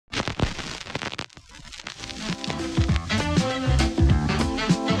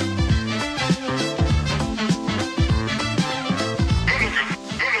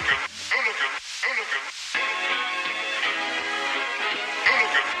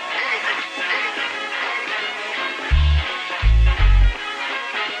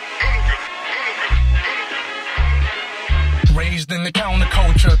the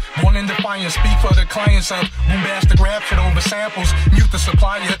counterculture. Born in defiance, speak for the clients of bombastic rap shit over samples. Mute the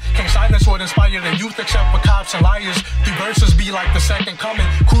supplier, can't silence what inspire the youth except for cops and liars. The verses be like the second coming,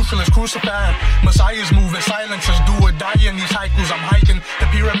 crucial is crucified. Messiahs move in silences, do or die in these cycles. I'm hiking the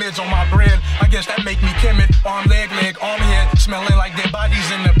pyramids on my bread, I guess that make me timid. Arm, leg, arm, head, smelling like dead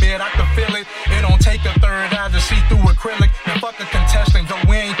bodies in the bed. I can feel it, it don't take a third eye to see through acrylic. Now fuck a contestant, though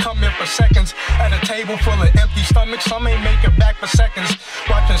we ain't come here for seconds. At a table full of empty stomachs, some ain't make it back for seconds.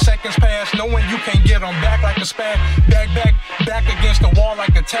 Watching seconds pass, knowing you can't get them back like a spad. Back against the wall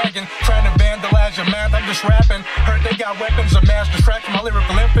like a tagging. Trying to vandalize your mind, I'm just rapping. Heard they got weapons of mass distraction. My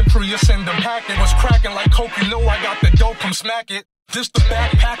lyrical infantry, you send them packing. What's cracking like coke, you know I got the dope, come smack it. This the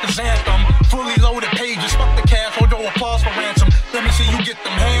backpacker's anthem, fully loaded pages. Fuck the cash, hold no applause for ransom. Let me see you get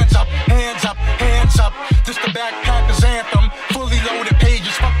them hands up, hands up, hands up. This the backpacker's anthem, fully loaded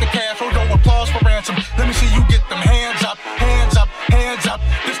pages. Fuck the cash, hold no applause for ransom. Let me see you get them hands up, hands up, hands up.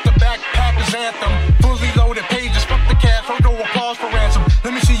 This the backpacker's anthem, fully loaded pages. Fuck the cash, hold no applause for ransom.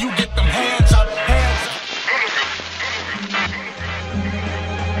 Let me see you get them hands up, hands up.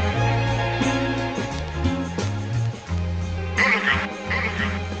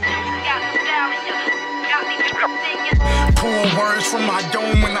 Pulling words from my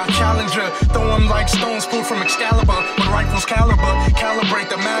dome when I challenge her. Throw them like stones pulled from Excalibur. With rifles caliber, calibrate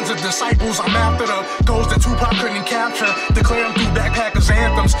the minds of disciples. I'm after the goals that Tupac couldn't capture. Declare them through backpackers'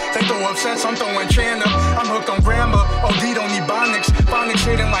 anthems. They throw upsets, I'm throwing chant up. I'm hooked on grammar. OD don't need bonics. Phonics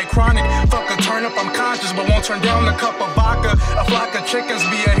hitting like chronic. Fuck a turn up, I'm conscious, but won't turn down a cup of vodka. A flock of chickens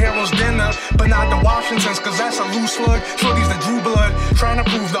be a hero's dinner, but not the Washingtons, cause that's a loose slug. Shorty's the Drew blood, trying to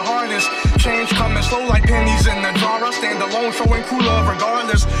prove the hardest. Change coming slow like pennies in the jar. I stand alone, showing crew love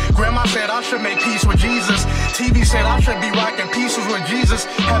regardless. Grandma said I should make peace with Jesus. TV said I should be rocking pieces with Jesus.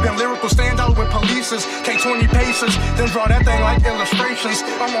 Having lyrical standout with polices. Take 20 paces, then draw that thing like illustrations.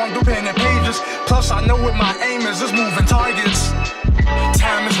 I'm on the pen and pages. Plus I know what my aim is moving targets.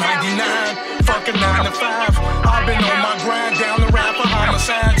 Time is 99, fucking 9 to 5. I've been on my grind, down the rap for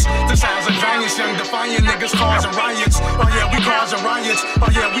homicides. The size of giants, young defiant niggas causing riots. Oh yeah, we causing riots. Oh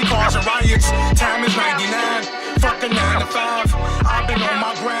yeah, we causing riots. Time is 99, fucking 9 to 5. I've been on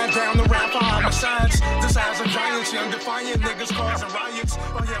my grind, down the rap for homicides. The size of giants, young defiant niggas causing riots.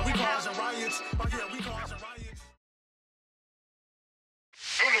 Oh yeah, we causing riots. Oh yeah, we causing riots.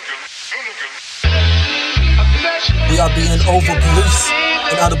 We are being over-policed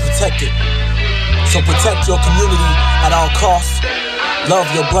and underprotected. So protect your community at all costs. Love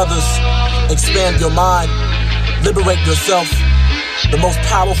your brothers. Expand your mind. Liberate yourself. The most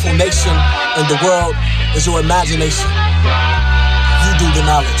powerful nation in the world is your imagination. You do the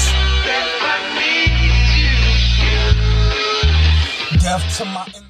knowledge. Death to my